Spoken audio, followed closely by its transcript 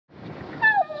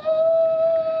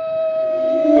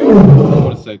I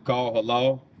want to say, Call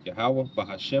Halal, Yahweh,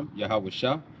 Bahashem, Yahweh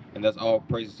Shah, and that's all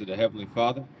praises to the Heavenly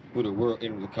Father, who the world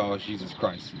inwardly calls Jesus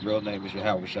Christ. His real name is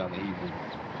Yahweh Shah in the Hebrew.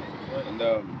 And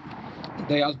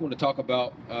today I was going to talk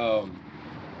about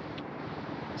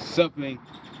something,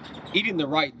 eating the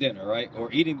right dinner, right?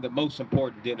 Or eating the most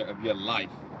important dinner of your life.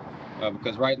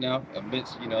 Because right now,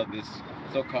 amidst, this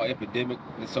so-called epidemic,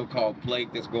 this so-called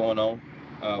plague that's going on,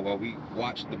 while we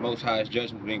watch the Most High's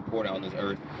judgment being poured out on this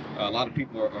earth, a lot of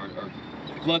people are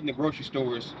flooding the grocery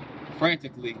stores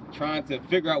frantically, trying to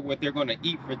figure out what they're going to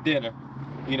eat for dinner,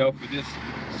 for this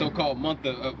so-called month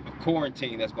of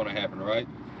quarantine that's going to happen, right?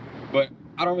 But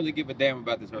I don't really give a damn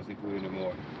about this earthly food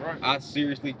anymore. Right. I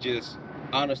seriously just,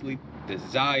 honestly,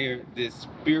 desire this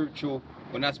spiritual,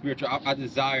 well, not spiritual, I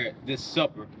desire this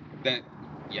supper that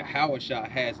Yahushua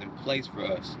has in place for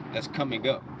us that's coming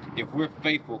up. If we're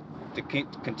faithful to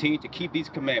continue to keep these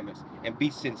commandments and be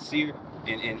sincere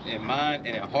in mind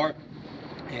and in heart,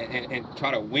 and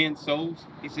try to win souls.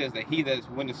 He says that he that is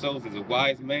winning souls is a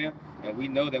wise man, and we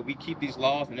know that we keep these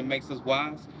laws and it makes us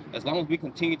wise. As long as we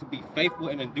continue to be faithful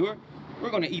and endure, we're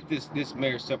going to eat this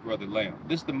marriage supper of the Lamb.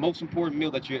 This is the most important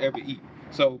meal that you'll ever eat.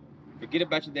 So forget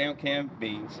about your damn canned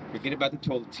beans, forget about the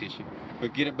toilet tissue,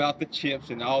 forget about the chips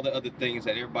and all the other things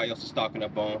that everybody else is stocking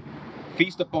up on.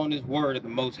 Feast upon this word of the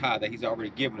Most High that he's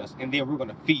already given us, and then we're going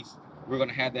to feast. We're going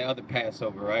to have that other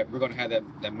Passover, right? We're going to have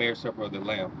that marriage supper of the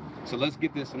Lamb. So let's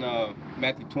get this in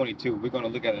Matthew 22. We're going to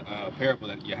look at a parable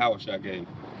that Yahushua gave.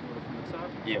 From the top?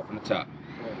 Yeah, from the top.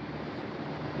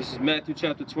 This is Matthew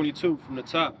chapter 22 from the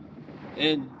top.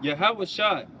 And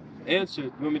Yahushua answered,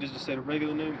 you want me to just say the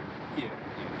regular name? Yeah.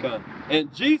 Okay.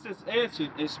 And Jesus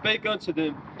answered and spake unto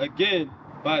them again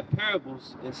by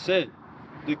parables and said,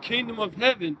 the kingdom of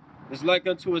heaven is like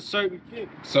unto a certain king.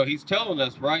 So he's telling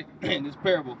us, right, in this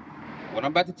parable, what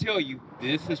I'm about to tell you,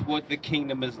 this is what the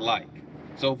kingdom is like.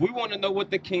 So if we want to know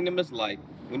what the kingdom is like,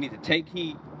 we need to take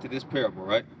heed to this parable,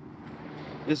 right?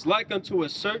 It's like unto a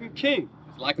certain king.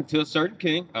 It's like unto a certain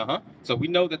king. So we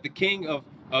know that the king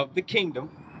of the kingdom,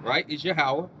 right, is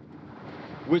Yahweh.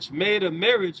 Which made a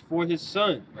marriage for his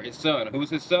son. For his son. Who's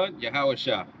his son?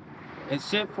 Yahushua. And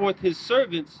sent forth his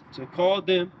servants to call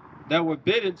them that were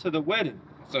bidden to the wedding.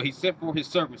 So he sent for his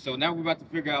servants. So now we're about to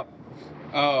figure out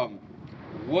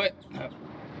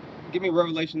give me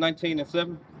Revelation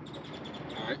 19:7.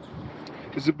 All right.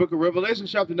 It's the book of Revelation,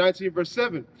 chapter 19, verse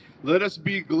 7. Let us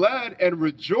be glad and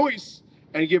rejoice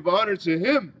and give honor to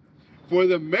him, for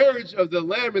the marriage of the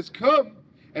Lamb is come,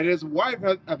 and his wife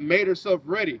hath made herself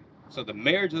ready. So the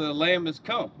marriage of the Lamb has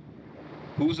come.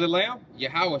 Who's the Lamb?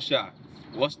 Yahushua.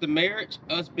 What's the marriage?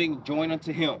 Us being joined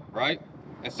unto him, right?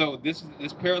 And so this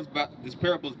parable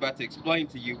is about to explain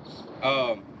to you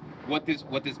what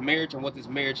this marriage and what this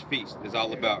marriage feast is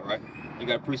all about, right? You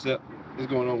got a precept? What's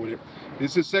going on with it?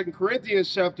 This is 2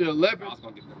 Corinthians chapter 11. I was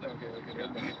gonna get the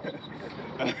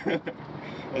 11.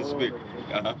 That's spirit.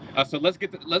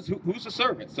 So who's the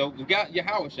servant? So we got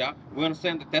Yahushua. We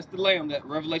understand that that's the lamb that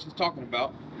Revelation's talking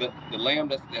about, the lamb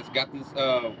that's got this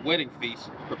wedding feast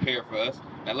prepared for us.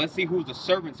 Now let's see who the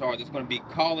servants are that's going to be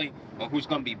calling, or who's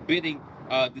going to be bidding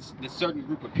this certain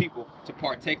group of people to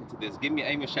partake into this. Give me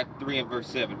Amos chapter 3 and verse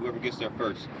 7. Whoever gets there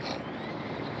first.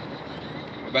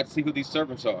 We're about to see who these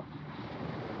servants are.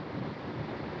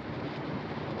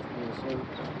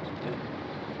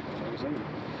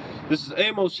 This is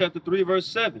Amos chapter 3 verse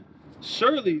 7.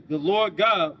 Surely the Lord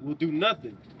God will do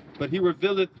nothing, but he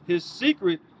revealeth his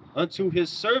secret unto his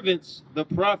servants the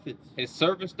prophets. His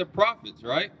servants the prophets,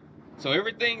 right? So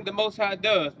everything the Most High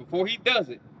does, before he does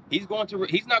it, he's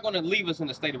not going to leave us in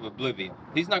a state of oblivion.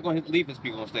 He's not going to leave his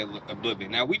people in a state of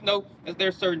oblivion. Now we know that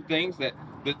there's certain things that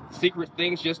the secret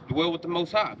things just dwell with the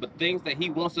Most High, but things that he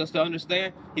wants us to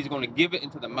understand, he's going to give it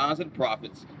into the minds of the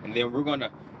prophets, and then we're going to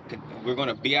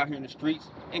be out here in the streets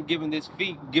and giving this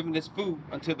food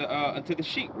unto the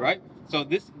sheep, right? So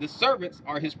the servants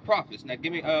are his prophets. Now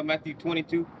give me Matthew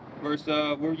 22 verse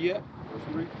where you at? Verse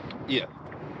 3. Yeah.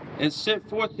 And sent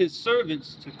forth his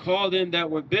servants to call them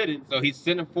that were bidden. So he's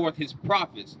sending forth his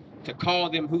prophets to call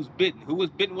them who's bidden. Who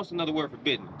was bidden? What's another word for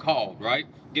bidden? Called, right?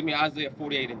 Give me Isaiah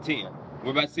 48 and 10.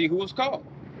 We're about to see who was called.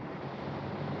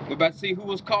 We're about to see who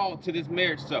was called to this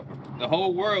marriage supper. The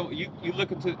whole world, you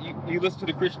listen to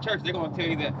the Christian church, they're going to tell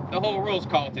you that the whole world's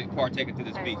called to partake into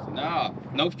this feast. Nah,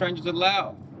 no strangers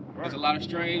allowed. There's a lot of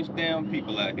strange damn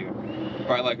people out here.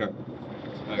 Probably like her.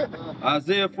 Right.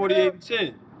 Isaiah 48 and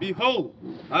 10. Behold,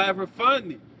 I have refined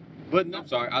thee, but I'm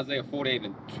sorry, Isaiah 48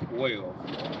 and 12.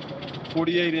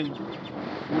 48 and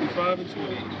 45 and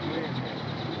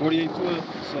 12. 48 and 12.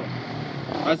 So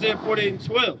Isaiah 48 and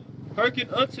 12. Hearken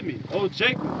unto me, O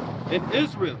Jacob, And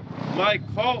Israel might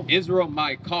call. Israel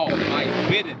might call, might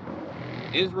bidden.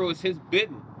 Israel is his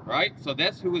bidden, right? So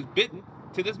that's who is bidden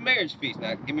to this marriage feast.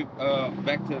 Now, give me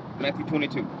back to Matthew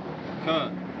 22.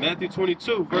 Matthew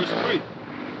 22, verse 3.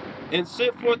 And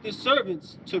sent forth the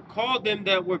servants to call them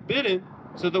that were bidden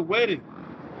to the wedding,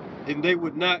 and they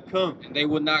would not come. And they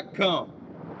would not come.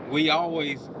 We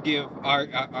always give our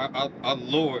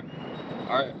Lord,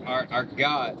 our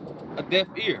God, a deaf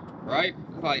ear, right?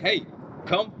 It's like, hey,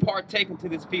 come partake into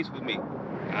this feast with me.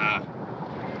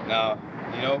 No.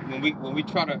 You know, when we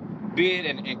try to bid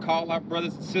and call our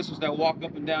brothers and sisters that walk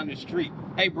up and down the street,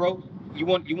 hey, bro, you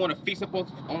want to feast up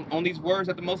on these words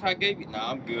that the Most High gave you?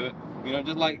 Nah, I'm good. You know,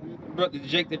 just like brother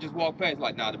Jake that just walked past,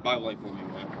 like, nah, the Bible ain't for me,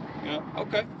 man. You know,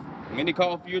 okay. Many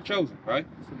call for your chosen, right?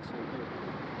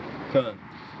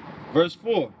 Verse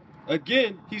 4.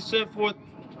 Again he sent forth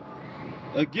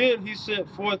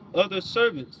other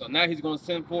servants. So now he's going to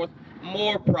send forth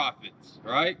more prophets,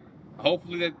 right?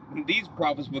 Hopefully that these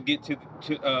prophets will get to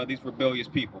these rebellious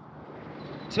people.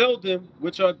 Tell them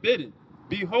which are bidden,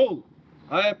 behold,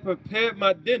 I have prepared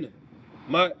my dinner.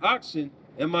 My oxen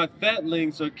and my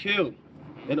fatlings are killed,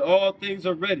 and all things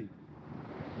are ready.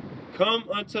 Come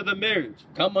unto the marriage.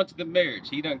 Come unto the marriage.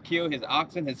 He done killed his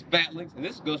oxen, his fatlings. And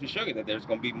this goes to show you that there's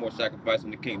going to be more sacrifice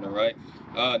in the kingdom, right?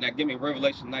 Now give me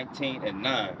Revelation 19 and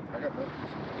 9. I got that.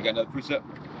 You got another precept?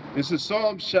 This is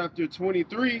Psalms chapter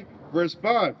 23, verse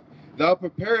 5. Thou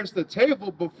preparest the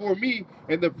table before me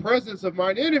in the presence of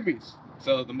mine enemies.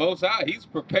 So the Most High, he's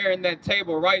preparing that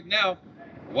table right now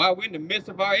while we're in the midst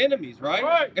of our enemies, right?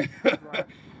 Right.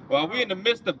 While we're in the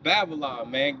midst of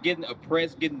Babylon, man, getting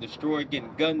oppressed, getting destroyed,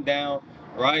 getting gunned down,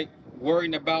 right?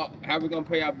 Worrying about how we're going to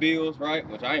pay our bills, right?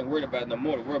 Which I ain't worried about no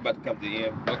more. We're about to come to the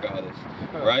end. Fuck all this,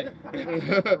 right?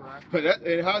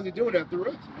 And how's he doing that? Through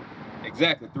us.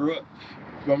 Exactly, through us.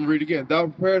 I'm going to read again. Thou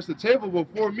preparest the table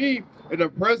before me in the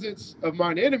presence of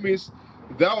mine enemies.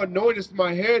 Thou anointest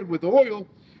my head with oil.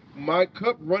 My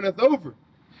cup runneth over.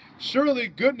 Surely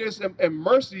goodness and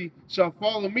mercy shall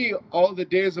follow me all the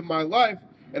days of my life,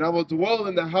 and I will dwell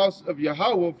in the house of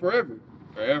Yahweh forever.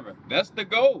 Forever. That's the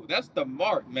goal. That's the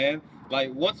mark, man.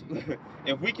 Like once,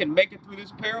 if we can make it through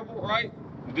this parable, right?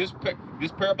 This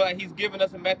parable that he's given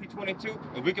us in Matthew 22,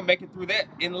 if we can make it through that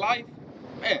in life,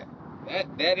 man,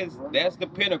 that's the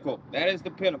pinnacle. That is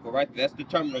the pinnacle, right? That's the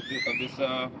terminal of this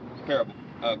parable.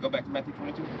 Go back to Matthew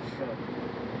 22.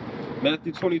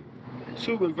 Matthew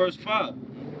 22 and verse 5.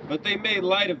 But they made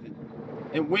light of it,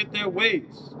 and went their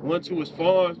ways, one to his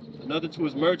farm, another to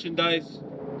his merchandise.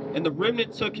 And the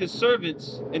remnant took his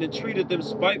servants, and entreated them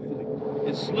spitefully,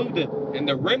 and slew them. And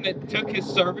the remnant took his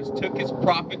servants, took his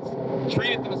prophets,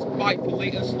 treated them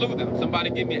spitefully, and slew them. Somebody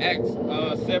give me Acts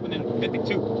 7 and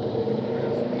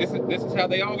 52. This is how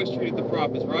they always treated the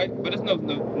prophets, right? But it's no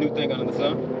new thing under the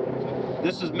sun.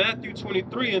 This is Matthew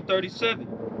 23 and 37.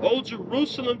 O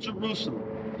Jerusalem, Jerusalem,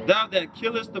 thou that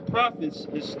killest the prophets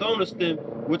and stonest them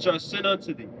which are sent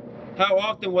unto thee. How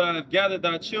often would I have gathered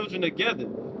thy children together,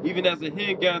 even as a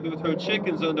hen gathereth her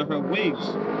chickens under her wings,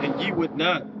 and ye would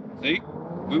not. See?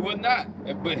 We would not.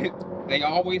 But they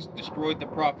always destroyed the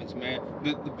prophets, man.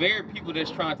 The very people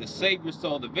that's trying to save your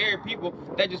soul, the very people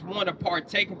that just want to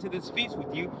partake into this feast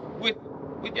with you, with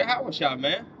your Hawashah,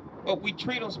 man. But we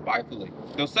treat them spitefully.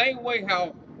 The same way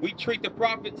how we treat the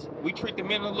prophets, we treat the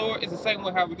men of the Lord, it's the same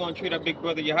way how we're going to treat our big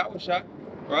brother Yahushua,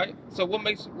 right? So what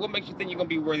makes you think you're going to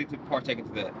be worthy to partake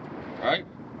into that, right?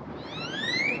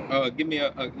 Give me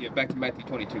back to Matthew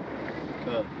 22.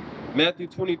 Matthew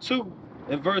 22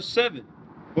 and verse 7.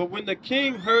 But when the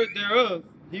king heard thereof,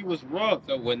 he was wroth.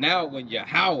 So when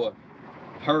Yahweh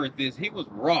heard this, he was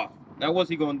wroth. Now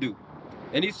what's he going to do?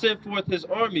 And he sent forth his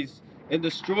armies and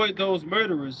destroyed those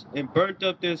murderers and burnt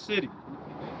up their city.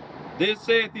 Then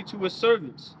saith he to his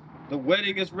servants, the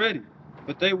wedding is ready,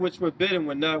 but they which were bidden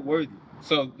were not worthy.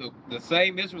 So the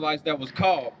same Israelites that was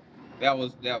called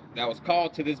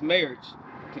to this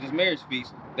marriage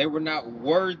feast, they were not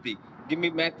worthy. Give me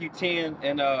Matthew 10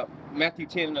 and 11. Matthew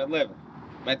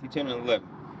 10 and 11.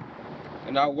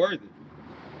 They're not worthy.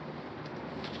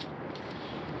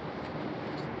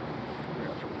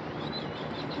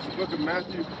 It's the book of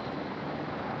Matthew. It's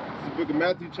the book of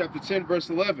Matthew, chapter 10,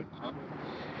 verse 11.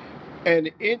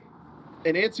 And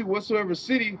into whatsoever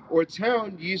city or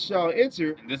town ye shall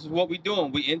enter. And this is what we're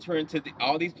doing. We enter into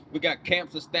all these. We got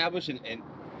camps established and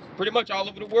pretty much all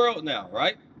over the world now,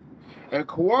 right?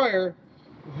 Inquire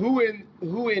who in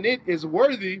it is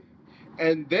worthy,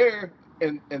 and there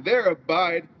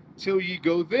abide till ye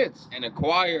go thence. And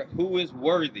inquire who is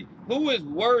worthy. Who is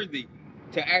worthy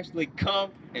to actually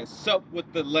come and sup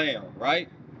with the Lamb, right?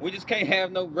 We just can't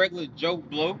have no regular Joe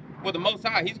Blow. Well, the Most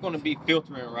High, he's going to be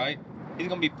filtering, right? He's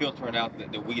going to be filtering out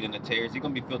the wheat and the tares. He's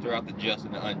going to be filtering out the just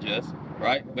and the unjust,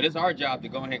 right? But it's our job to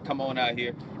go ahead and come on out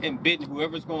here and bid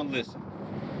whoever's going to listen.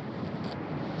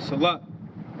 Salat.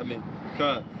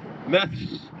 God.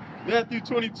 Matthew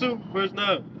 22, verse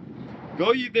 9.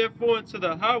 Go ye therefore into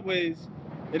the highways,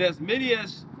 and as many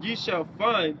as ye shall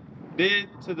find, bid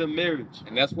to the marriage.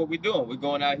 And that's what we're doing. We're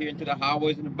going out here into the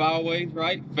highways and the byways,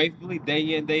 right? Faithfully,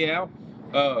 day in, day out.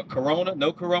 Corona,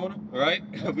 no corona, right?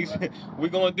 We're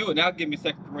going to do it. Now give me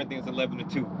 2 Corinthians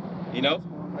 11:2. You know?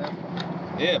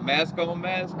 Yeah, mask on,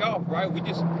 mask off, right?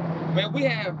 Man, we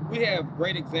have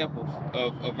great examples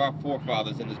of our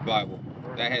forefathers in this Bible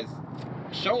that has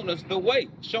shown us the way,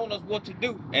 shown us what to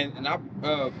do. And our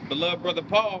beloved brother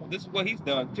Paul, this is what he's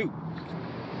done too.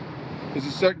 This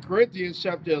is 2 Corinthians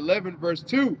chapter 11, verse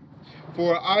 2.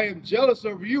 For I am jealous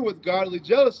over you with godly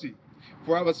jealousy,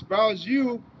 for I have espoused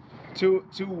you to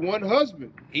one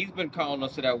husband. He's been calling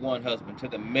us to that one husband, to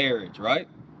the marriage, right?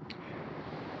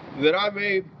 That I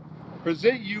may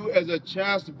present you as a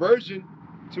chaste virgin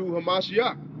to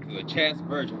Hamashiach. To a chaste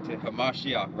virgin, to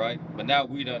Hamashiach, right? But now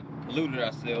we done polluted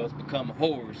ourselves, become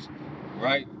whores,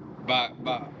 right? By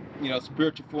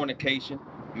spiritual fornication,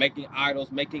 making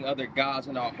idols, making other gods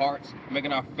in our hearts,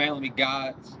 making our family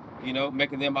gods,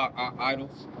 making them our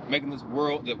idols, making the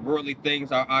worldly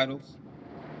things our idols.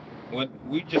 When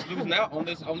we just losing out on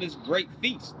this great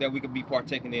feast that we could be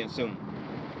partaking in soon.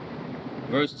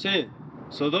 Verse 10.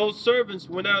 So those servants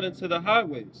went out into the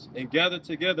highways and gathered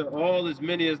together all as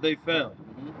many as they found,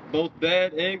 both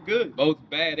bad and good. Both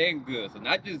bad and good. So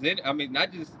not just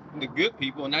not just the good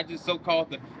people, not just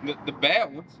so-called the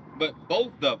bad ones, but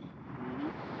both of them.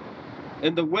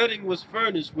 And the wedding was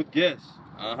furnished with guests.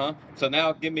 So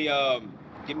now give me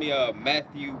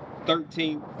Matthew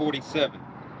 13:47.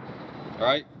 All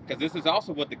right, because this is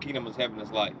also what the kingdom of heaven is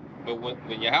like. But when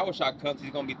Yahushua comes, he's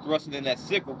going to be thrusting in that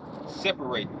sickle,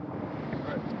 separating.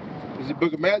 This is the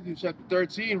book of Matthew, chapter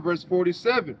 13, verse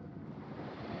 47.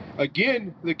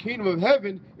 Again, the kingdom of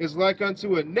heaven is like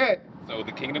unto a net. So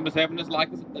the kingdom of heaven is like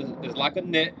a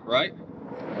net, right?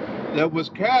 That was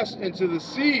cast into the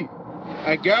sea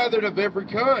and gathered of every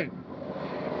kind,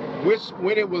 which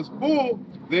when it was full,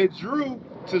 they drew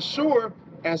to shore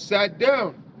and sat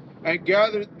down, and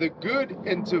gathered the good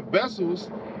into vessels,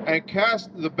 and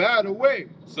cast the bad away.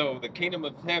 So the kingdom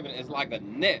of heaven is like a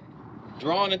net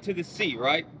drawn into the sea,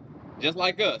 right? Just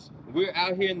like us. We're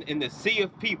out here in the sea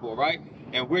of people, right?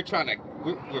 And we're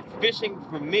fishing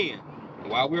for men.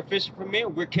 While we're fishing for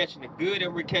men, we're catching the good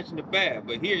and we're catching the bad.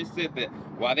 But here it said that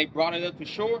while they brought it up to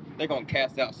shore, they're going to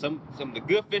cast out some of the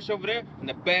good fish over there and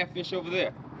the bad fish over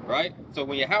there, right? So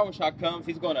when Yahushua comes,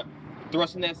 he's going to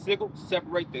thrust in that sickle,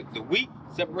 separate the wheat,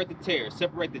 separate the tares,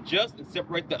 separate the just, and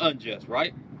separate the unjust,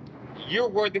 right? You're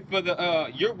worthy for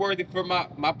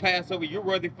my Passover. You're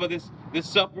worthy for this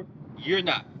supper. You're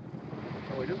not.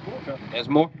 Oh, wait, there's more. There's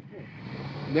more.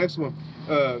 Next one,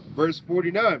 verse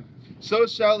 49. So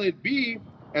shall it be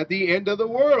at the end of the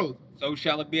world. So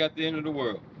shall it be at the end of the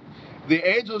world. The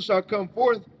angels shall come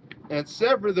forth and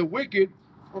sever the wicked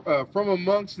from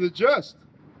amongst the just,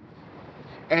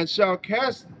 and shall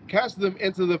cast them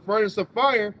into the furnace of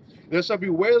fire. There shall be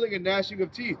wailing and gnashing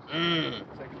of teeth.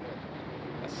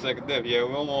 That's second death. Yeah,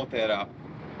 we don't want that out.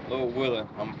 Lord willing,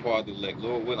 I'm a part of the elect.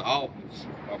 Lord willing, all of us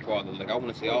are part of the elect. I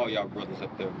want to see all y'all brothers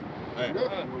up there. Man.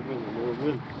 Lord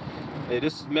willing. Hey,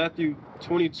 this is Matthew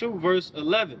 22, verse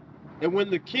 11. And when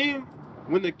the king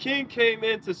came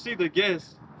in to see the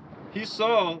guests, he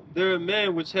saw there a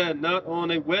man which had not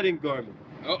on a wedding garment.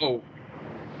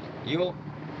 You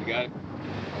got it?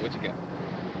 What you got?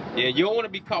 Yeah, you don't want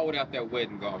to be caught without that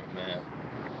wedding garment, man.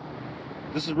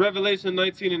 This is Revelation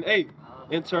 19:8.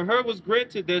 And to her was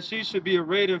granted that she should be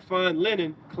arrayed in fine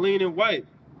linen, clean and white.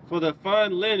 For the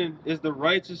fine linen is the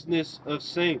righteousness of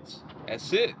saints.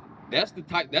 That's it. That's the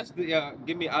type. That's the.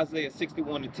 Give me Isaiah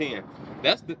 61:10.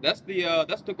 That's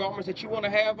the garments that you want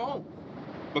to have on.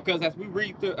 Because as we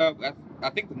read through, I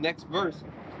think the next verse,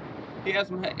 he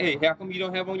asked him, "Hey, how come you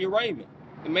don't have on your raiment?"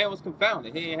 The man was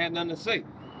confounded. He ain't had nothing to say.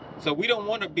 So we don't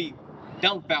want to be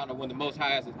dumbfounded when the Most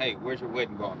High asks us, "Hey, where's your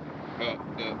wedding garment?"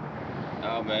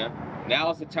 Oh man.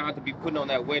 Now is the time to be putting on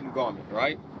that wedding garment,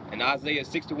 right? And Isaiah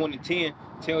 61:10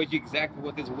 tells you exactly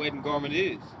what this wedding garment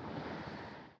is.